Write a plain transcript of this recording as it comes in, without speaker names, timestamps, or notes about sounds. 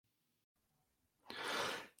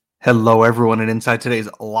Hello, everyone, and inside today's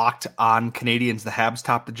Locked On Canadiens, the Habs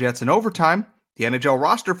top the Jets in overtime. The NHL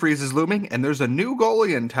roster freeze is looming, and there's a new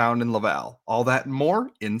goalie in town in Laval. All that and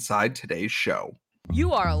more inside today's show.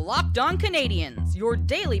 You are Locked On Canadiens, your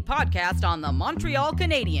daily podcast on the Montreal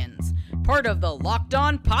Canadiens, part of the Locked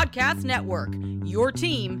On Podcast Network, your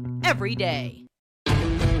team every day.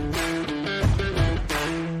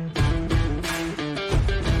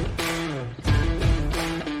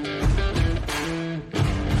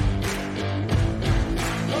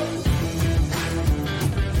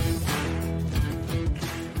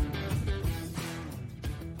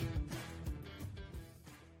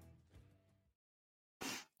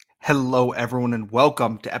 Hello, everyone, and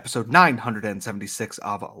welcome to episode 976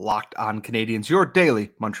 of Locked On Canadiens, your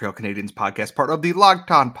daily Montreal Canadiens podcast, part of the Locked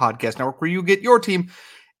On Podcast Network, where you get your team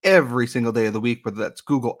every single day of the week, whether that's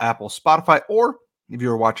Google, Apple, Spotify, or if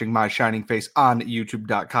you're watching my shining face on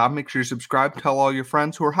YouTube.com, make sure you subscribe, tell all your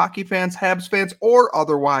friends who are hockey fans, Habs fans, or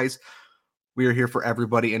otherwise. We are here for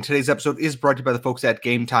everybody, and today's episode is brought to you by the folks at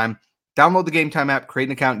Game Time. Download the Game Time app, create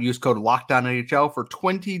an account, and use code LOCKEDONNHL for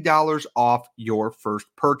 $20 off your first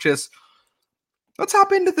purchase. Let's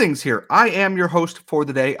hop into things here. I am your host for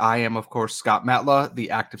the day. I am, of course, Scott Matla.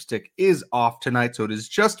 The active stick is off tonight, so it is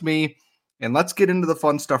just me. And let's get into the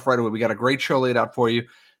fun stuff right away. We got a great show laid out for you.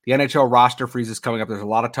 The NHL roster freeze is coming up. There's a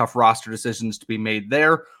lot of tough roster decisions to be made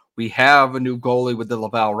there. We have a new goalie with the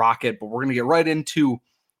Laval Rocket, but we're going to get right into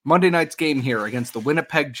Monday night's game here against the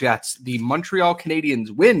Winnipeg Jets. The Montreal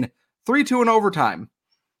Canadiens win 3-2 in overtime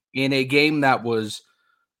in a game that was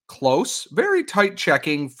close, very tight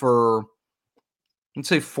checking for, let's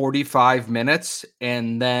say, 45 minutes,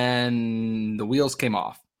 and then the wheels came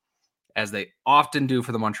off, as they often do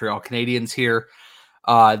for the Montreal Canadiens here.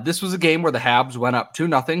 This was a game where the Habs went up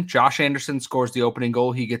 2-0. Josh Anderson scores the opening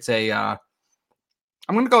goal. He gets I'm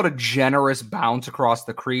going to go to generous bounce across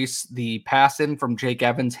the crease. The pass in from Jake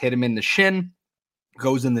Evans hit him in the shin,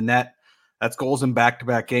 goes in the net. That's goals in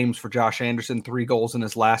back-to-back games for Josh Anderson, 3 goals in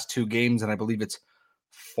his last 2 games, and I believe it's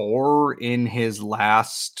 4 in his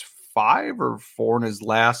last 5 or 4 in his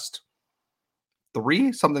last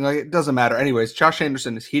 3, something like it. It doesn't matter. Anyways, Josh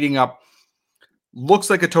Anderson is heating up. Looks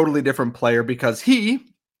like a totally different player because he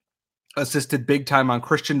assisted big time on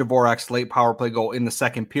Christian Dvorak's late power play goal in the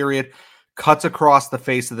second period, cuts across the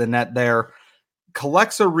face of the net there,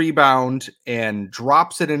 collects a rebound, and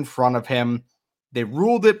drops it in front of him. They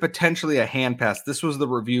ruled it potentially a hand pass. This was the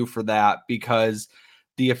review for that because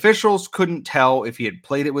the officials couldn't tell if he had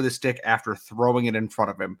played it with his stick after throwing it in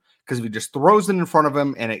front of him. Because if he just throws it in front of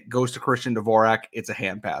him and it goes to Christian Dvorak, it's a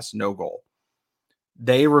hand pass, no goal.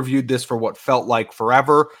 They reviewed this for what felt like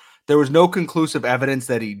forever. There was no conclusive evidence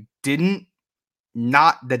that he didn't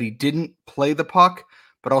play the puck,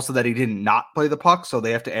 but also that he did not play the puck. So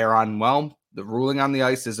they have to err on, well, the ruling on the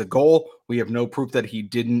ice is a goal. We have no proof that he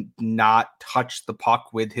didn't not touch the puck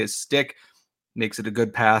with his stick. Makes it a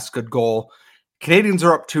good pass, good goal. Canadiens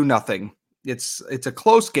are up 2-0. It's a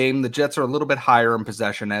close game. The Jets are a little bit higher in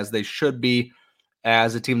possession, as they should be,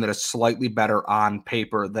 as a team that is slightly better on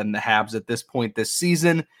paper than the Habs at this point this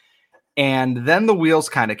season. And then the wheels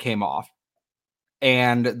kind of came off.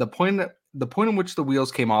 And the point in which the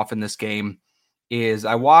wheels came off in this game is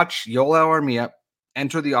I watch Yoel Armia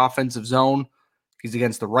enter the offensive zone. He's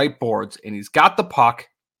against the right boards, and he's got the puck,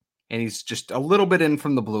 and he's just a little bit in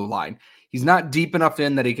from the blue line. He's not deep enough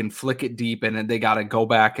in that he can flick it deep, and they got to go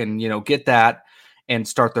back and, get that and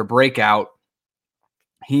start their breakout.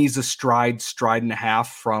 He's a stride and a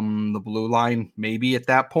half from the blue line, maybe at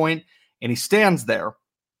that point, and he stands there,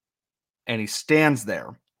 and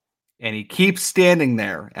he keeps standing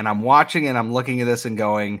there, and I'm watching and I'm looking at this and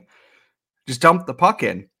going, just dump the puck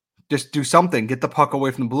in. Just do something. Get the puck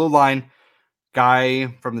away from the blue line.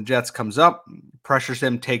 Guy from the Jets comes up, pressures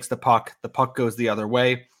him, takes the puck. The puck goes the other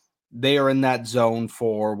way. They are in that zone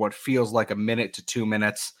for what feels like a minute to 2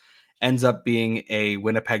 minutes. Ends up being a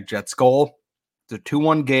Winnipeg Jets goal. It's a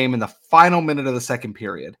 2-1 game in the final minute of the second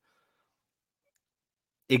period.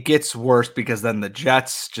 It gets worse because then the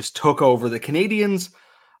Jets just took over. The Canadiens,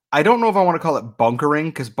 I don't know if I want to call it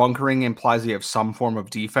bunkering, because bunkering implies you have some form of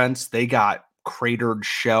defense. They got cratered,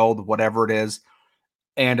 shelled, whatever it is.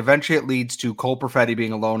 And eventually it leads to Cole Perfetti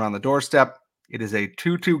being alone on the doorstep. It is a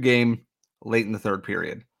 2-2 game late in the third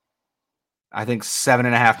period. I think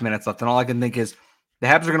 7.5 minutes left. And all I can think is the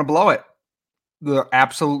Habs are going to blow it. They're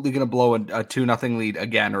absolutely going to blow a 2-0 lead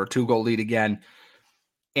again, or a 2-goal lead again.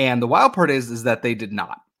 And the wild part is that they did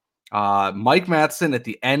not. Mike Matheson at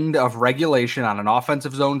the end of regulation on an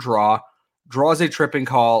offensive zone draws a tripping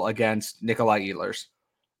call against Nikolai Ehlers.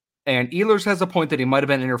 And Ehlers has a point that he might have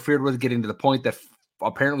been interfered with, getting to the point that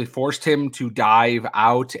apparently forced him to dive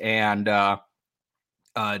out and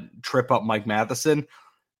trip up Mike Matheson.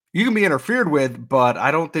 You can be interfered with, but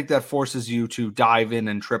I don't think that forces you to dive in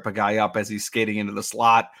and trip a guy up as he's skating into the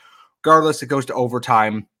slot. Regardless, it goes to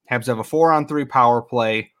overtime. Habs have a 4-on-3 power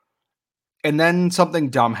play. And then something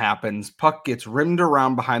dumb happens. Puck gets rimmed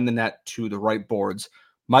around behind the net to the right boards.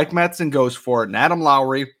 Mike Matheson goes for it, and Adam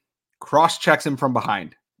Lowry cross-checks him from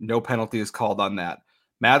behind. No penalty is called on that.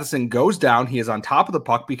 Matheson goes down. He is on top of the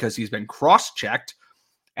puck because he's been cross-checked.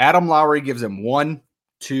 Adam Lowry gives him 1,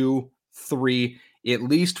 2, 3, at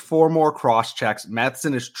least 4 more cross-checks.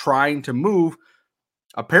 Matheson is trying to move.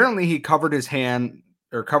 Apparently, he covered his hand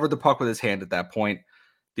or covered the puck with his hand at that point.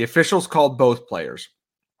 The officials called both players.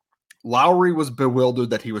 Lowry was bewildered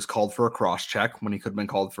that he was called for a cross-check when he could have been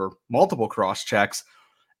called for multiple cross-checks,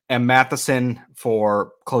 and Matheson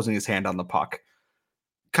for closing his hand on the puck.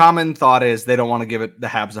 Common thought is they don't want to give it the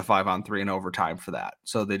Habs a 5-on-3 in overtime for that,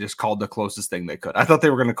 so they just called the closest thing they could. I thought they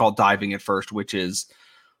were going to call diving at first, which is,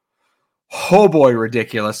 oh boy,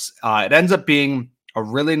 ridiculous. It ends up being a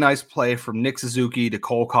really nice play from Nick Suzuki to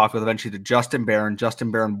Cole Caulfield, eventually to Justin Barron. Justin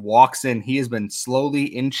Barron walks in. He has been slowly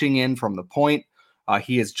inching in from the point.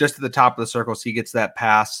 He is just at the top of the circle, so he gets that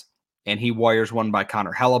pass, and he wires one by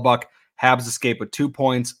Connor Hellebuck. Habs escape with 2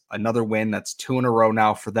 points, another win. That's 2 in a row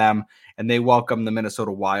now for them, and they welcome the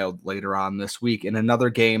Minnesota Wild later on this week in another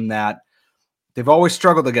game that they've always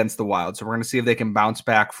struggled against the Wild, so we're going to see if they can bounce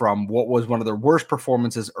back from what was one of their worst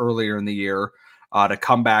performances earlier in the year to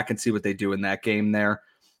come back and see what they do in that game there.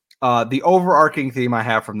 The overarching theme I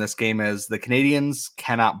have from this game is the Canadiens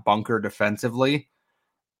cannot bunker defensively.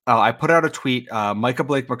 I put out a tweet. Micah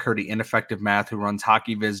Blake McCurdy, Ineffective Math, who runs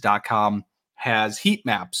hockeyviz.com, has heat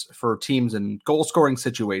maps for teams in goal scoring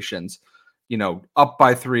situations. You know, up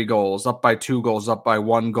by 3 goals, up by 2 goals, up by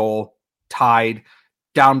 1 goal, tied,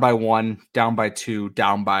 down by 1, down by 2,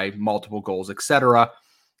 down by multiple goals, etc.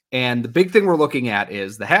 And the big thing we're looking at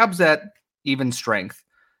is the Habs at even strength.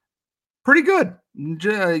 Pretty good.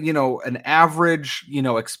 You know, an average,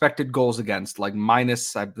 expected goals against, like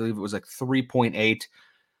minus, I believe it was like 3.8.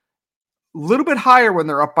 A little bit higher when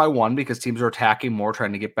they're up by 1 because teams are attacking more,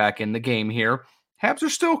 trying to get back in the game here. Habs are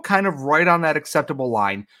still kind of right on that acceptable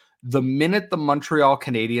line. The minute the Montreal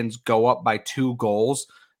Canadiens go up by 2 goals,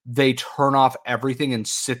 they turn off everything and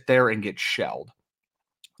sit there and get shelled.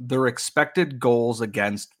 Their expected goals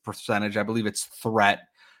against percentage, I believe it's threat,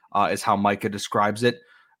 is how Micah describes it,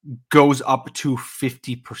 goes up to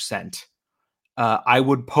 50%. I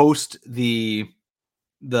would post the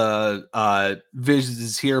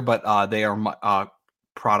viz here, but they are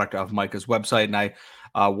product of Micah's website, and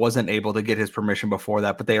I wasn't able to get his permission before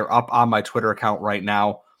that, but they are up on my Twitter account right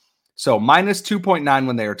now. So minus 2.9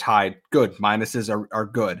 when they are tied. Good. Minuses are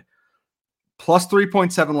good. Plus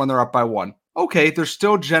 3.7 when they're up by 1. Okay, they're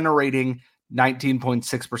still generating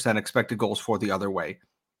 19.6% expected goals for the other way.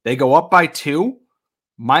 They go up by 2,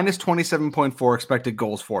 minus 27.4 expected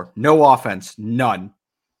goals for. No offense, none.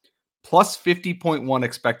 Plus 50.1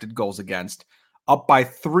 expected goals against. Up by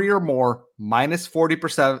 3 or more, minus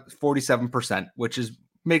 40%, 47%, which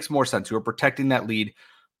makes more sense. You are protecting that lead.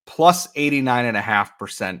 Plus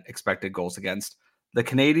 89.5% expected goals against. The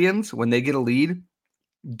Canadiens, when they get a lead,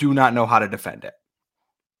 do not know how to defend it.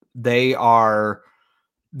 They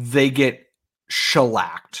get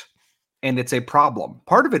shellacked, and it's a problem.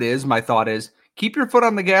 Part of it is, my thought is, keep your foot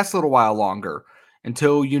on the gas a little while longer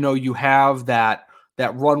until you have that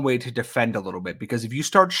runway to defend a little bit. Because if you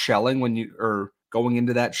start shelling when you are going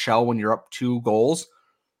into that shell when you're up 2 goals,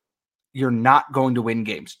 you're not going to win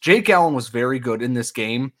games. Jake Allen was very good in this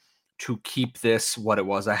game to keep this what it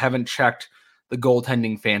was. I haven't checked the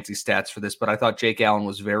goaltending fancy stats for this, but I thought Jake Allen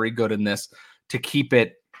was very good in this to keep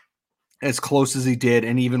it as close as he did,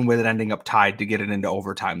 and even with it ending up tied to get it into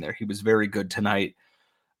overtime there. He was very good tonight.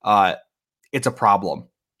 It's a problem.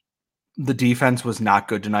 The defense was not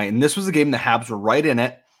good tonight, and this was a game the Habs were right in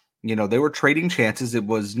it. They were trading chances. It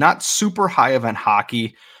was not super high event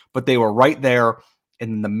hockey, but they were right there.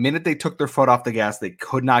 And the minute they took their foot off the gas, they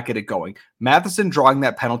could not get it going. Matheson drawing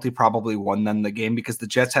that penalty probably won them the game because the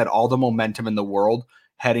Jets had all the momentum in the world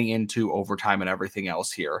heading into overtime and everything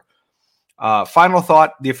else here. Final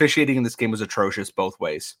thought, the officiating in this game was atrocious both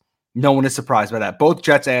ways. No one is surprised by that. Both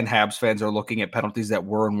Jets and Habs fans are looking at penalties that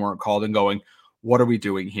were and weren't called and going, what are we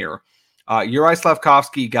doing here? Juraj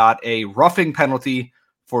Slavkovsky got a roughing penalty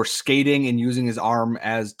for skating and using his arm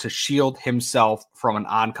as to shield himself from an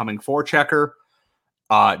oncoming forechecker.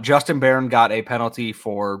 Justin Barron got a penalty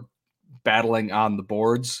for battling on the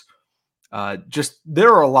boards.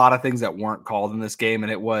 There are a lot of things that weren't called in this game,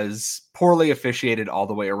 and it was poorly officiated all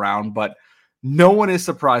the way around. But No one is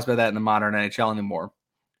surprised by that in the modern NHL anymore.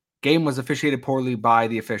 Game was officiated poorly by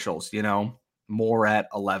the officials, more at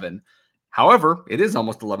 11. However, it is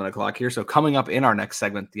almost 11 o'clock here. So coming up in our next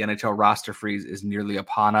segment, the NHL roster freeze is nearly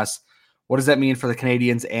upon us. What does that mean for the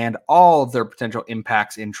Canadiens and all of their potential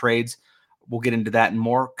impacts in trades? We'll get into that and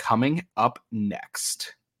more coming up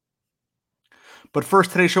next. But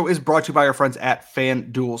first, today's show is brought to you by our friends at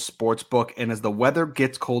FanDuel Sportsbook. And as the weather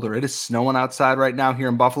gets colder, it is snowing outside right now here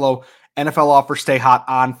in Buffalo. NFL offers stay hot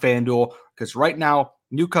on FanDuel because right now,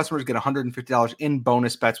 new customers get $150 in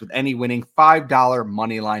bonus bets with any winning $5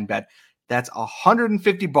 money line bet. That's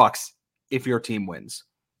 $150 if your team wins.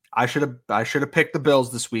 I should have picked the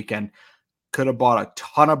Bills this weekend. Could have bought a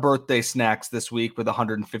ton of birthday snacks this week with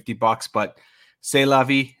 $150, but c'est la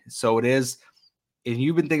vie, so it is. If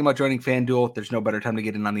you've been thinking about joining FanDuel, there's no better time to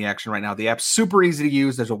get in on the action right now. The app's super easy to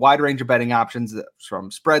use. There's a wide range of betting options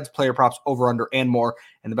from spreads, player props, over, under, and more.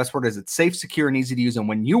 And the best part is it's safe, secure, and easy to use. And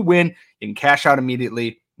when you win, you can cash out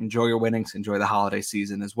immediately. Enjoy your winnings. Enjoy the holiday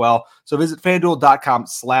season as well. So visit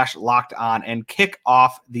FanDuel.com/lockedon and kick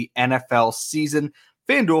off the NFL season.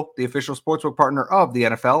 FanDuel, the official sportsbook partner of the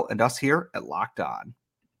NFL and us here at Locked On.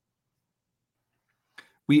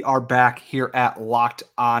 We are back here at Locked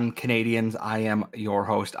On Canadiens. I am your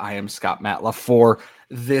host. I am Scott Matla for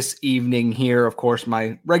this evening here. Of course,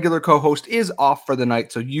 my regular co-host is off for the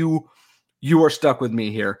night, so you are stuck with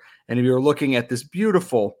me here. And if you're looking at this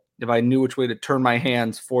beautiful, if I knew which way to turn my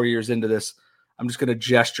hands 4 years into this, I'm just going to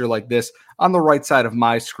gesture like this on the right side of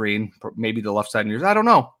my screen, maybe the left side of yours. I don't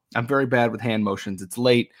know. I'm very bad with hand motions. It's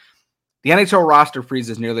late. The NHL roster freeze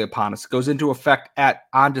is nearly upon us. It goes into effect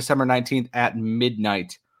on December 19th at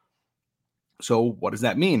midnight. So what does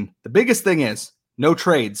that mean? The biggest thing is no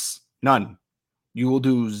trades, none. You will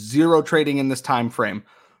do zero trading in this time frame.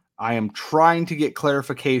 I am trying to get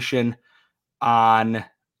clarification on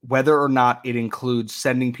whether or not it includes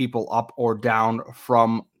sending people up or down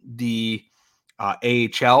from the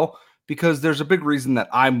AHL, because there's a big reason that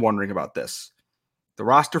I'm wondering about this. The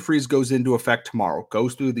roster freeze goes into effect tomorrow,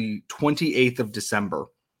 goes through the 28th of December.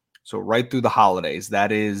 So right through the holidays.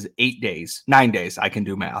 That is 9 days. I can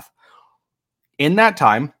do math. In that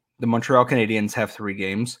time, the Montreal Canadiens have 3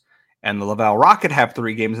 games, and the Laval Rocket have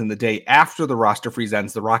 3 games. In the day after the roster freeze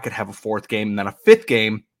ends, the Rocket have a 4th game, and then a 5th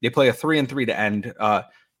game. They play a 3-3 to end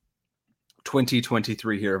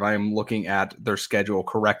 2023 here, if I am looking at their schedule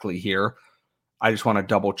correctly here. I just want to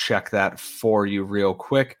double check that for you real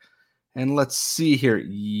quick. And let's see here.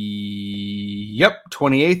 Yep,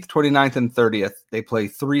 28th, 29th, and 30th. They play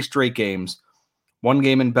 3 straight games. 1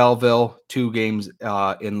 game in Belleville, 2 games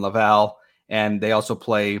in Laval. And they also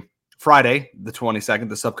play Friday, the 22nd,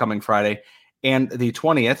 this upcoming Friday, and the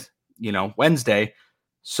 20th, Wednesday.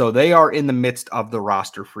 So they are in the midst of the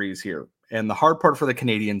roster freeze here. And the hard part for the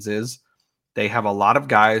Canadiens is they have a lot of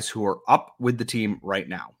guys who are up with the team right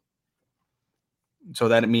now. So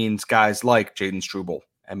that means guys like Jaden Struble,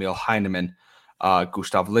 Emil Heineman,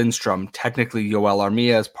 Gustav Lindstrom, technically Yoel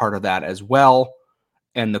Armia is part of that as well.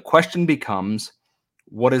 And the question becomes,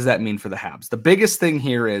 what does that mean for the Habs? The biggest thing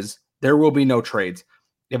here is there will be no trades.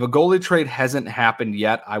 If a goalie trade hasn't happened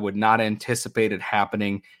yet, I would not anticipate it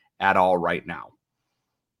happening at all right now.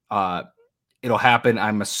 It'll happen,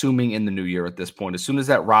 I'm assuming, in the new year at this point. As soon as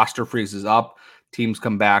that roster freezes up, teams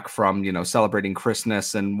come back from, celebrating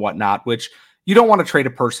Christmas and whatnot, which you don't want to trade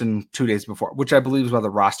a person 2 days before, which I believe is why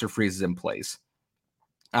the roster freeze is in place.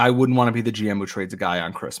 I wouldn't want to be the GM who trades a guy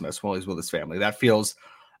on Christmas while he's with his family. That feels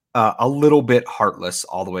a little bit heartless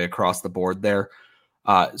all the way across the board there.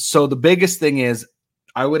 So the biggest thing is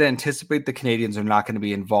I would anticipate the Canadiens are not going to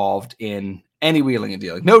be involved in any wheeling and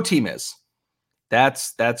dealing. No team is.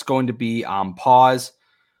 That's going to be on pause.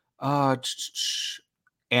 And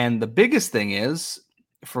the biggest thing is,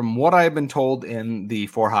 from what I've been told in the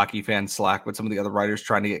For Hockey Fans Slack with some of the other writers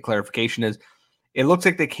trying to get clarification, is it looks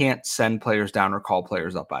like they can't send players down or call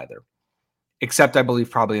players up either. Except, I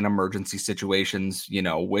believe, probably in emergency situations,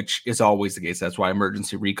 which is always the case. That's why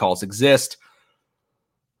emergency recalls exist.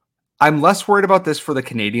 I'm less worried about this for the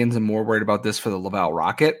Canadiens and more worried about this for the Laval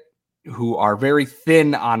Rocket, who are very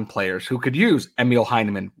thin on players who could use Emil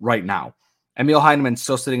Heineman right now. Emil Heineman's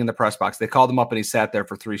still sitting in the press box. They called him up and he sat there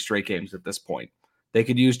for 3 straight games at this point. They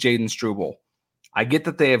could use Jaden Struble. I get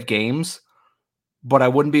that they have games, but I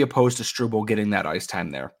wouldn't be opposed to Struble getting that ice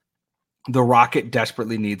time there. The Rocket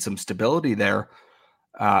desperately needs some stability there.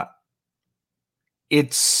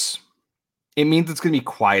 It means it's going to be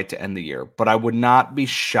quiet to end the year, but I would not be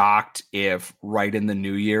shocked if right in the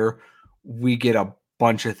new year we get a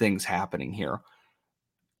bunch of things happening here.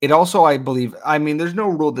 It also, I believe, there's no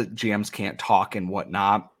rule that GMs can't talk and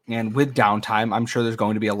whatnot. And with downtime, I'm sure there's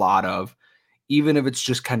going to be a lot of even if it's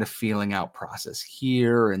just kind of feeling out process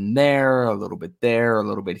here and there, a little bit there, a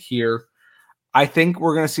little bit here. I think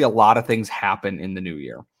we're going to see a lot of things happen in the new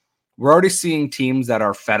year. We're already seeing teams that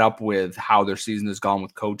are fed up with how their season has gone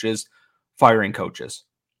with coaches, firing coaches.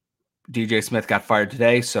 DJ Smith got fired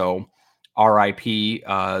today, so RIP,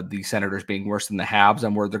 the Senators being worse than the Habs,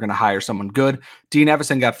 and where they're going to hire someone good. Dean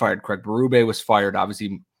Evison got fired. Craig Berube was fired.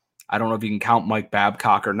 Obviously, I don't know if you can count Mike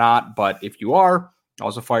Babcock or not, but if you are,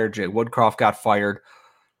 also fired. Jay Woodcroft got fired.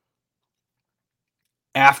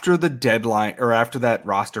 After the deadline or after that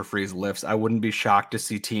roster freeze lifts, I wouldn't be shocked to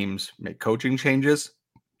see teams make coaching changes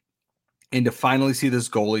and to finally see this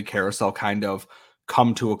goalie carousel kind of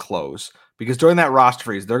come to a close. Because during that roster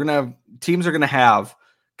freeze, teams are going to have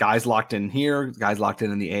guys locked in here, guys locked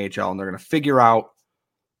in the AHL, and they're going to figure out,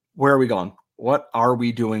 where are we going? What are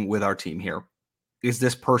we doing with our team here? Is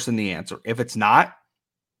this person the answer? If it's not,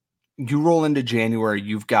 you roll into January,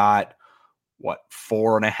 you've got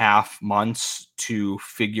 4.5 months to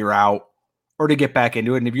figure out or to get back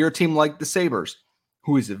into it. And if you're a team like the Sabres,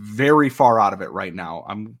 who is very far out of it right now,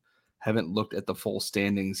 haven't looked at the full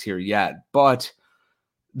standings here yet, but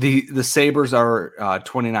the Sabres are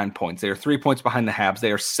 29 points. They are 3 points behind the Habs.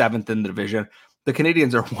 They are 7th in the division. The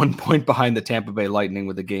Canadiens are 1 point behind the Tampa Bay Lightning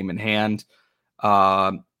with a game in hand.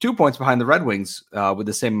 2 points behind the Red Wings with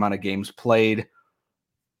the same amount of games played.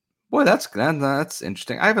 Boy, that's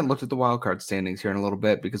interesting. I haven't looked at the wild card standings here in a little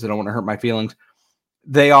bit because I don't want to hurt my feelings.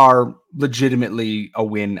 They are legitimately a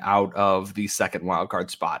win out of the second wild card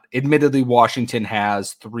spot. Admittedly, Washington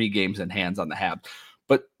has 3 games in hands on the Habs.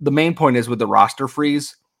 But the main point is with the roster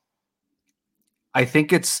freeze, I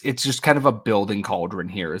think it's just kind of a building cauldron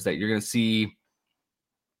here, is that you're going to see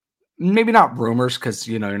maybe not rumors because,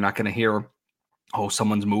 you're not going to hear,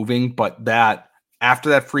 someone's moving, but that after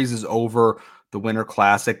that freeze is over, the Winter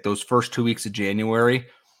Classic, those first 2 weeks of January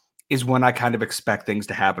is when I kind of expect things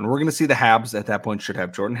to happen. We're going to see the Habs at that point should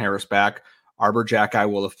have Jordan Harris back. Arbor Jacki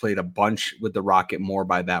will have played a bunch with the Rocket more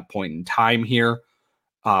by that point in time here.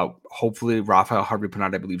 Hopefully Raphael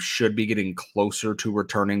Harvey-Pinard, I believe, should be getting closer to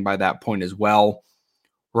returning by that point as well.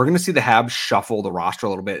 We're going to see the Habs shuffle the roster a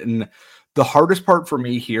little bit. And the hardest part for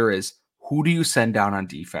me here is, who do you send down on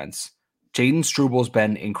defense? Jaden Struble has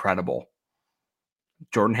been incredible.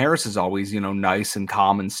 Jordan Harris is always, nice and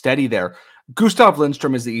calm and steady there. Gustav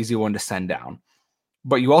Lindstrom is the easy one to send down.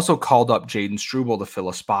 But you also called up Jaden Struble to fill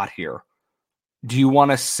a spot here. Do you want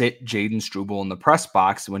to sit Jaden Struble in the press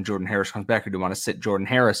box when Jordan Harris comes back, or do you want to sit Jordan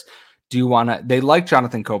Harris? They like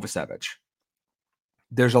Jonathan Kovacevic.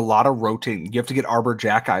 There's a lot of rotating. You have to get Arbor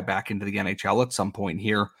Jacki back into the NHL at some point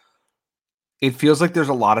here. It feels like there's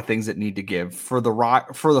a lot of things that need to give. For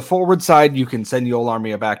the forward side, you can send Yoel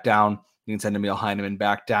Armia back down. You can send Emil Heineman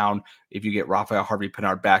back down. If you get Raphael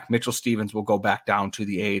Harvey-Pinard back, Mitchell Stevens will go back down to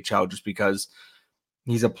the AHL just because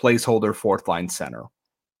he's a placeholder fourth-line center.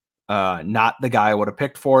 Not the guy I would have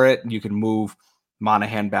picked for it. You can move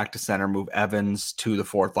Monahan back to center, move Evans to the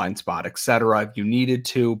fourth-line spot, etc. if you needed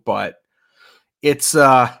to, but it's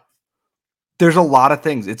there's a lot of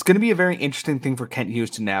things. It's going to be a very interesting thing for Kent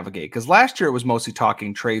Hughes to navigate, because last year it was mostly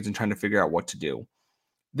talking trades and trying to figure out what to do.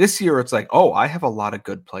 This year it's like, I have a lot of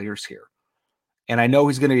good players here. And I know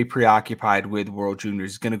he's going to be preoccupied with World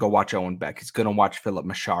Juniors. He's going to go watch Owen Beck. He's going to watch Philip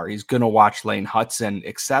Machar. He's going to watch Lane Hudson,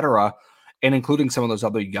 etc., and including some of those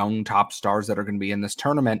other young top stars that are going to be in this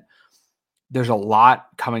tournament. There's a lot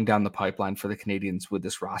coming down the pipeline for the Canadiens with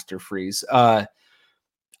this roster freeze.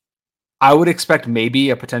 I would expect maybe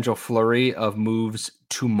a potential flurry of moves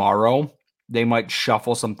tomorrow. They might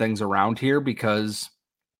shuffle some things around here because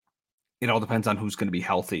it all depends on who's going to be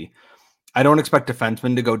healthy. I don't expect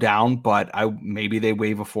defensemen to go down, but maybe they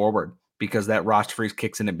wave a forward because that roster freeze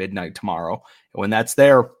kicks in at midnight tomorrow. And when that's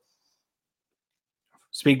there,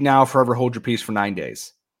 speak now, forever hold your peace for 9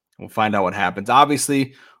 days. We'll find out what happens.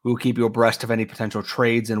 Obviously, we'll keep you abreast of any potential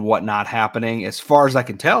trades and whatnot happening. As far as I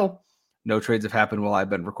can tell, no trades have happened while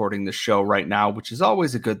I've been recording this show right now, which is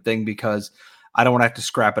always a good thing because I don't want to have to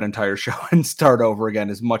scrap an entire show and start over again,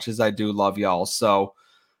 as much as I do love y'all. So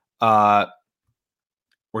we're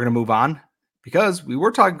going to move on because we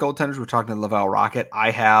were talking goaltenders. We're talking to Laval Rocket.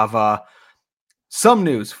 I have some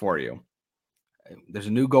news for you. There's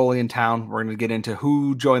a new goalie in town. We're going to get into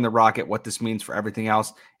who joined the Rocket, what this means for everything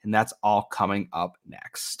else, and that's all coming up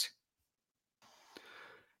next.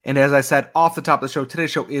 And as I said off the top of the show,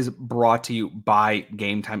 today's show is brought to you by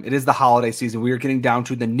Game Time. It is the holiday season. We are getting down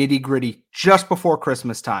to the nitty-gritty just before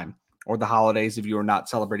Christmas time, or the holidays if you are not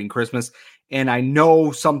celebrating Christmas. And I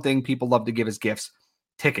know something people love to give as gifts: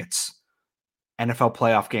 tickets, NFL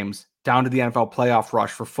playoff games, down to the NFL playoff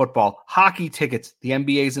rush for football, hockey tickets, the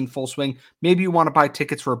NBA's in full swing. Maybe you want to buy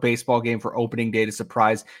tickets for a baseball game for opening day to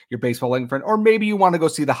surprise your baseball loving friend, or maybe you want to go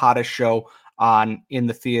see the hottest show in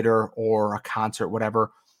the theater or a concert,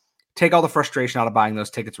 whatever. Take all the frustration out of buying those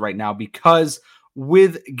tickets right now, because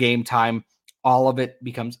with Game Time, all of it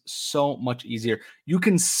becomes so much easier. You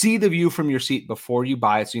can see the view from your seat before you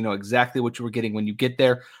buy it, so you know exactly what you were getting when you get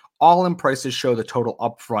there. All-in prices show the total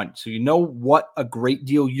upfront, so you know what a great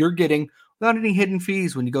deal you're getting without any hidden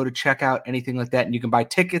fees when you go to checkout, anything like that. And you can buy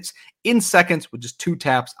tickets in seconds with just 2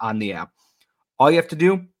 taps on the app. All you have to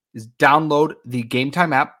do is download the Game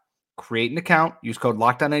Time app, create an account, use code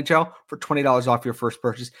LOCKEDONNHL for $20 off your first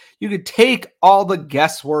purchase. You could take all the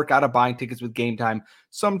guesswork out of buying tickets with Game Time.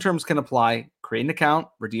 Some terms can apply. Create an account,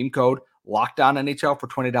 redeem code LOCKEDONNHL for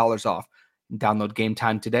 $20 off. And download Game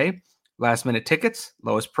Time today. Last minute tickets,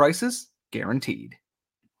 lowest prices, guaranteed.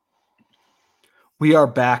 We are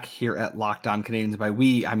back here at Locked On Canadiens. By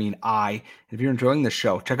we, I mean I. If you're enjoying this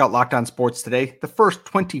show, check out Locked On Sports Today, the first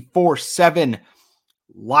 24/7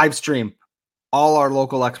 live stream. All our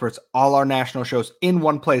local experts, all our national shows in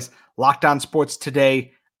one place. Locked On Sports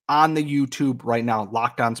Today on the YouTube right now.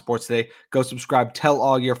 Locked On Sports Today. Go subscribe. Tell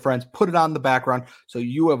all your friends. Put it on the background so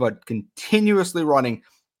you have a continuously running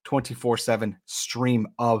 24/7 stream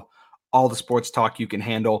of all the sports talk you can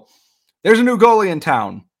handle. There's a new goalie in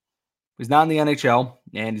town. He's not in the NHL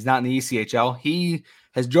and he's not in the ECHL. He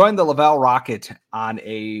has joined the Laval Rocket on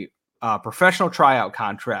a professional tryout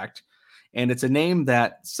contract. And it's a name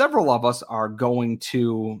that several of us are going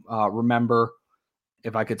to remember.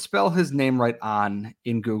 If I could spell his name right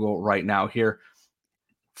in Google right now here.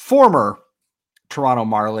 Former Toronto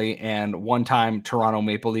Marley and one-time Toronto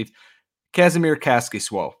Maple Leaf, Kazimir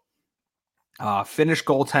Kaskisuo. Finnish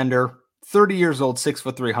goaltender, 30 years old,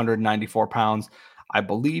 6'3", 194 pounds. I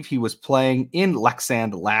believe he was playing in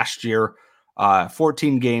Leksand last year.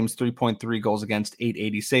 14 games, 3.3 goals against,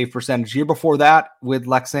 880 save percentage. Year before that with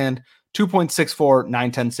Leksand, 2.64,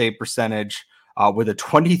 910 save percentage with a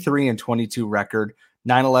 23-22 record,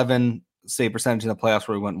 911 save percentage in the playoffs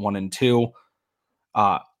where he went 1-2.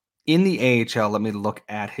 In the AHL, let me look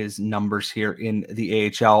at his numbers here in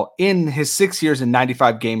the AHL. In his 6 years and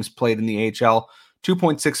 95 games played in the AHL,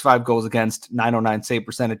 2.65 goals against, 909 save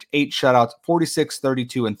percentage, 8 shutouts, 46,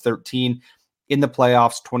 32, and 13. In the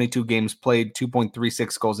playoffs, 22 games played,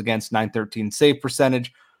 2.36 goals against, 913 save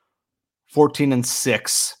percentage,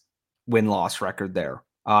 14-6 win-loss record there.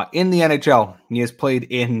 In the NHL, he has played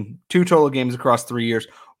in 2 total games across 3 years.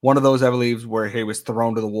 One of those, I believe, where he was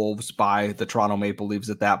thrown to the Wolves by the Toronto Maple Leafs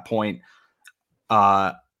at that point.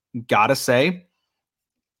 Gotta say,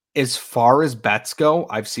 as far as bets go,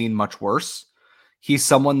 I've seen much worse. He's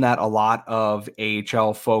someone that a lot of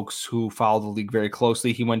AHL folks who follow the league very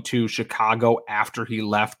closely, he went to Chicago after he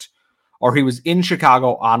left, or he was in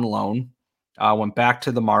Chicago on loan, went back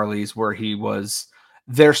to the Marlies where he was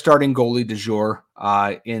their starting goalie du jour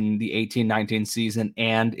in the 18-19 season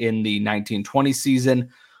and in the 19-20 season.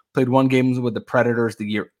 Played 1 game with the Predators the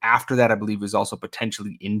year after that. I believe he was also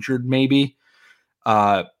potentially injured maybe.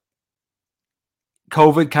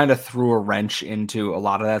 COVID kind of threw a wrench into a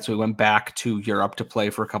lot of that. So he went back to Europe to play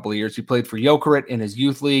for a couple of years. He played for Jokerit in his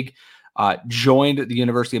youth league, joined the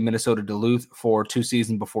University of Minnesota Duluth for 2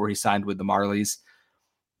 seasons before he signed with the Marlies.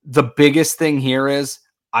 The biggest thing here is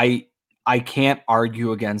I can't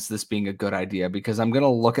argue against this being a good idea because I'm going to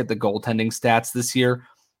look at the goaltending stats this year.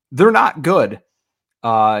 They're not good.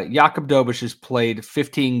 Jakub Dobeš has played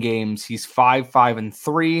 15 games. He's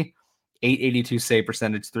 5-5-3. 882 save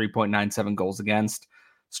percentage, 3.97 goals against.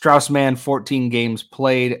 Strauss-Mann, 14 games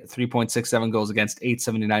played, 3.67 goals against,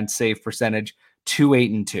 879 save percentage,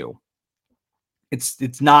 2-8-2.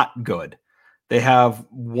 It's not good. They have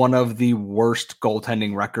one of the worst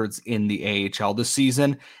goaltending records in the AHL this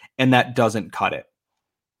season, and that doesn't cut it.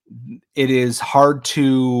 It's hard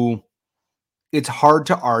to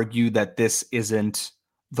argue that this isn't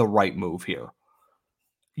the right move here.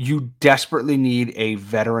 You desperately need a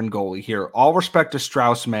veteran goalie here. All respect to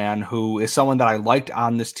Strauss-Mann, who is someone that I liked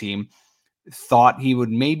on this team. Thought he would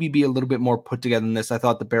maybe be a little bit more put together than this. I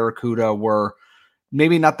thought the Barracuda were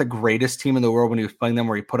maybe not the greatest team in the world when he was playing them,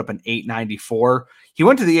 where he put up an 894. He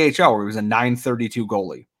went to the AHL where he was a 932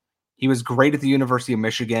 goalie. He was great at the University of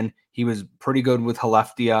Michigan. He was pretty good with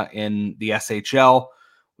Haleftia in the SHL,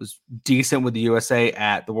 was decent with the USA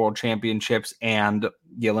at the World Championships and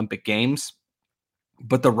the Olympic Games.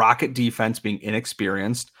 But the Rocket defense being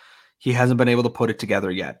inexperienced, he hasn't been able to put it together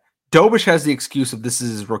yet. Dobeš has the excuse of this is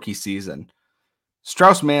his rookie season.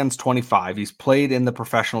 Strauss-Mann's 25. He's played in the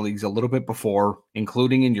professional leagues a little bit before,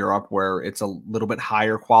 including in Europe, where it's a little bit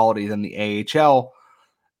higher quality than the AHL.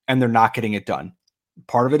 and they're not getting it done.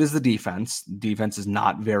 Part of it is the defense. Defense is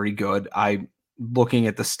not very good. I'm looking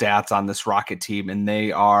at the stats on this Rocket team, and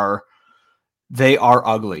they are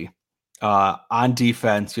ugly. On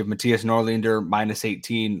defense, you have Matthias Norlinder minus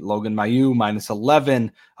 18, Logan Mailloux minus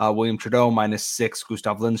 11, William Trudeau minus 6,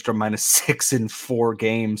 Gustav Lindstrom minus 6 in 4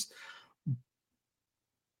 games.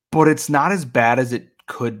 But it's not as bad as it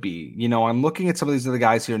could be. I'm looking at some of these other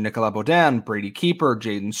guys here: Nicolas Baudin, Brady Keeper,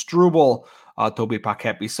 Jaden Struble, Toby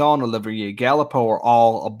Paquette-Bisson, Olivier Galipeau are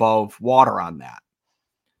all above water on that.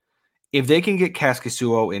 If they can get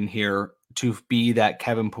Kaskisuo in here to be that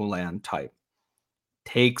Kevin Poulin type,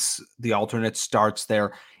 takes the alternate starts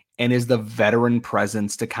there, and is the veteran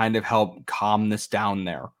presence to kind of help calm this down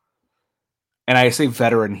there. And I say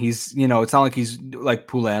veteran, he's, it's not like he's like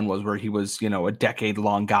Poulin was, where he was, a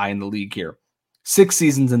decade-long guy in the league here. 6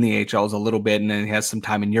 seasons in the AHL is a little bit, and then he has some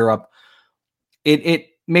time in Europe. It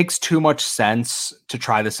makes too much sense to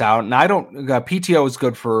try this out. And PTO is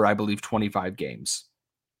good for, I believe, 25 games,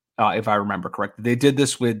 if I remember correctly. They did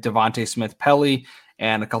this with Devontae Smith-Pelly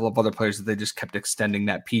and a couple of other players that they just kept extending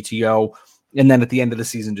that PTO. And then at the end of the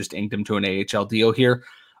season, just inked him to an AHL deal here.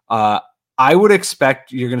 I would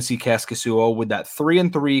expect you're going to see Kaskisuo with that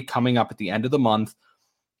 3-3 coming up at the end of the month.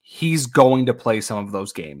 He's going to play some of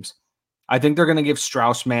those games. I think they're going to give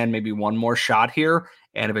Straussman maybe one more shot here.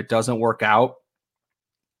 And if it doesn't work out,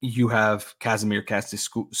 you have Kazimir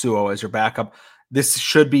Kaskisuo as your backup. This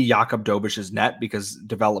should be Jakub Dobish's net because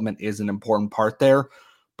development is an important part there.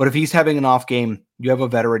 But if he's having an off game, you have a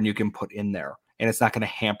veteran you can put in there, and it's not going to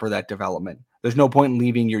hamper that development. There's no point in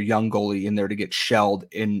leaving your young goalie in there to get shelled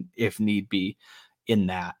in, if need be, in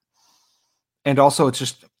that. And also, it's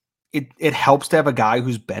just, it helps to have a guy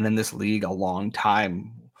who's been in this league a long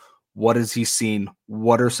time. What has he seen?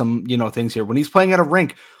 What are some, things here? When he's playing at a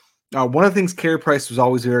rink, one of the things Carey Price was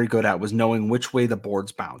always very good at was knowing which way the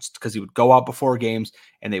boards bounced, because he would go out before games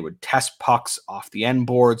and they would test pucks off the end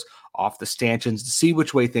boards, off the stanchions, to see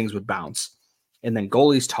which way things would bounce. And then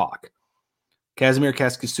goalies talk. Kazimir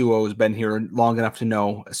Kaskisuo has been here long enough to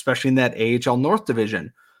know, especially in that AHL North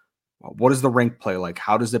division, what does the rink play like?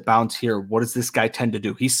 How does it bounce here? What does this guy tend to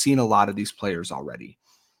do? He's seen a lot of these players already.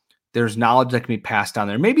 There's knowledge that can be passed down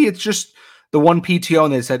there. Maybe it's just the one PTO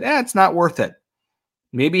and they said, it's not worth it.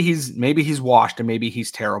 Maybe he's washed and maybe he's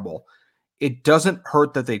terrible. It doesn't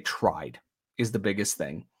hurt that they tried is the biggest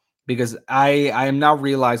thing, because I am now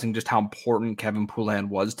realizing just how important Kevin Poulin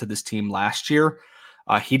was to this team last year.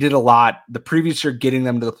 He did a lot the previous year, getting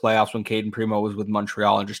them to the playoffs when Caden Primo was with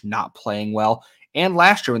Montreal and just not playing well. And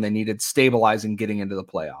last year when they needed stabilizing getting into the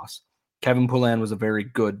playoffs. Kevin Poulin was a very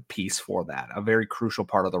good piece for that, a very crucial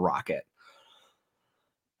part of the Rocket.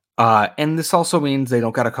 And this also means they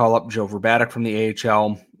don't got to call up Joe Verbatic from the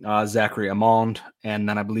AHL, Zachary Amond, and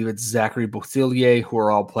then I believe it's Zachary Beauvillier, who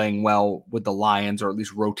are all playing well with the Lions, or at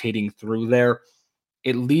least rotating through there.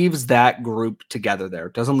 It leaves that group together there.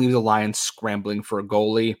 It doesn't leave the Lions scrambling for a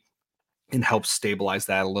goalie, and helps stabilize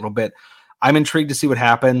that a little bit. I'm intrigued to see what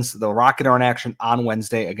happens. The Rocket are in action on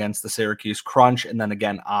Wednesday against the Syracuse Crunch, and then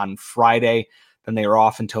again on Friday. Then they are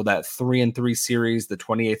off until that 3-3 series, the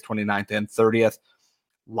 28th, 29th, and 30th.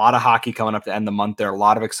 A lot of hockey coming up to end the month there. A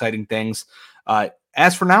lot of exciting things.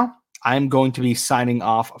 As for now, I'm going to be signing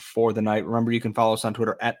off for the night. Remember, you can follow us on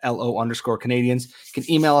Twitter at @LO_Canadians. You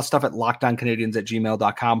can email us stuff at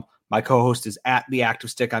lockedoncanadians@gmail.com. My co-host is at The Active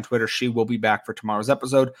Stick on Twitter. She will be back for tomorrow's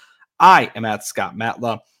episode. I am at Scott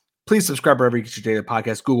Matla. Please subscribe wherever you get your daily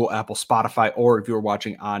podcast, Google, Apple, Spotify, or if you're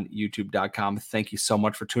watching on youtube.com. Thank you so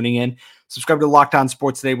much for tuning in. Subscribe to Locked On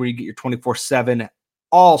Sports Today, where you get your 24/7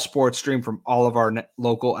 all sports stream from all of our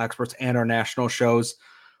local experts and our national shows.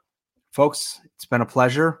 Folks, it's been a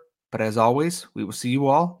pleasure, but as always, we will see you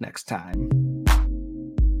all next time.